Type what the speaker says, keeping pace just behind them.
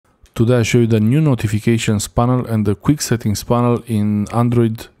Today I show you the new notifications panel and the quick settings panel in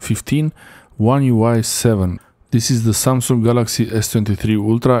Android 15 OneUI 7. This is the Samsung Galaxy S23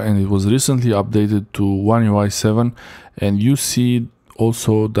 Ultra and it was recently updated to OneUI 7, and you see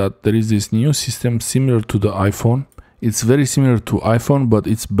also that there is this new system similar to the iPhone. It's very similar to iPhone, but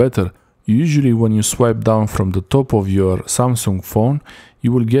it's better. Usually when you swipe down from the top of your Samsung phone,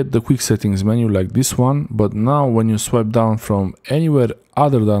 you will get the quick settings menu like this one, but now when you swipe down from anywhere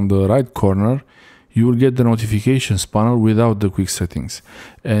other than the right corner, you will get the notifications panel without the quick settings.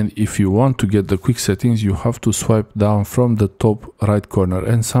 And if you want to get the quick settings, you have to swipe down from the top right corner.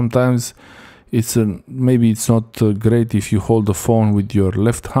 And sometimes maybe it's not great if you hold the phone with your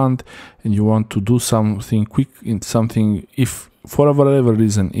left hand and you want to do something quick in something. If for whatever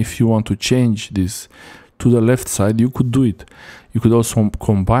reason, if you want to change this to the left side, you could do it. You could also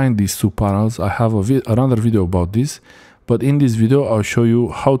combine these two panels. I have another video about this, but in this video I'll show you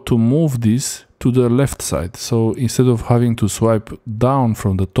how to move this to the left side. So instead of having to swipe down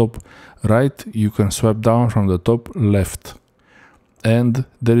from the top right, you can swipe down from the top left. And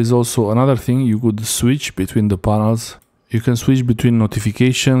there is also another thing, you could switch between the panels. You can switch between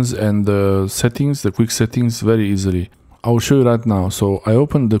notifications and the settings, the quick settings, very easily. I will show you right now. So I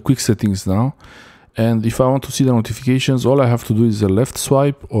open the quick settings now, and if I want to see the notifications, all I have to do is a left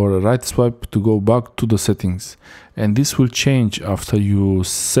swipe or a right swipe to go back to the settings. And this will change after you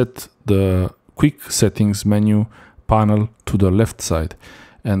set the quick settings menu panel to the left side,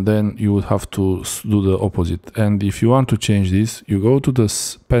 and then you would have to do the opposite. And if you want to change this, you go to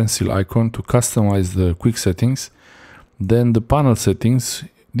this pencil icon to customize the quick settings, then the panel settings.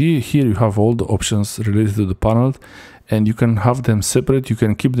 Here you have all the options related to the panel, and you can have them separate. You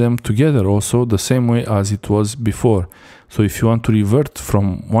can keep them together also the same way as it was before. So if you want to revert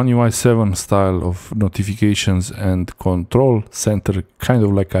from OneUI 7 style of notifications and control center, kind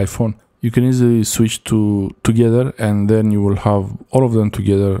of like iPhone, you can easily switch to together, and then you will have all of them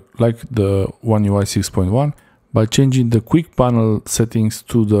together like the OneUI 6.1. By changing the quick panel settings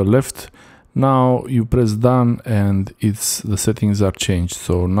to the left, now you press done and the settings are changed.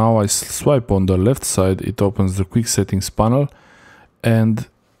 So now I swipe on the left side, it opens the quick settings panel, and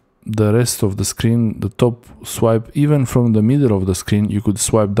the rest of the screen, the top swipe, even from the middle of the screen, you could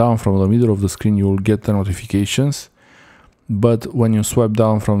swipe down from the middle of the screen, you will get the notifications. But when you swipe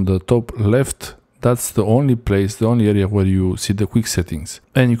down from the top left, that's the only place, the only area where you see the quick settings.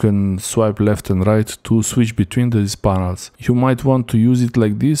 And you can swipe left and right to switch between these panels. You might want to use it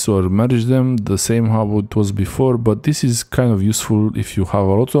like this or merge them the same how it was before, but this is kind of useful if you have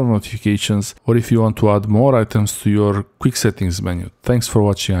a lot of notifications or if you want to add more items to your quick settings menu. Thanks for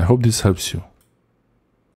watching. I hope this helps you.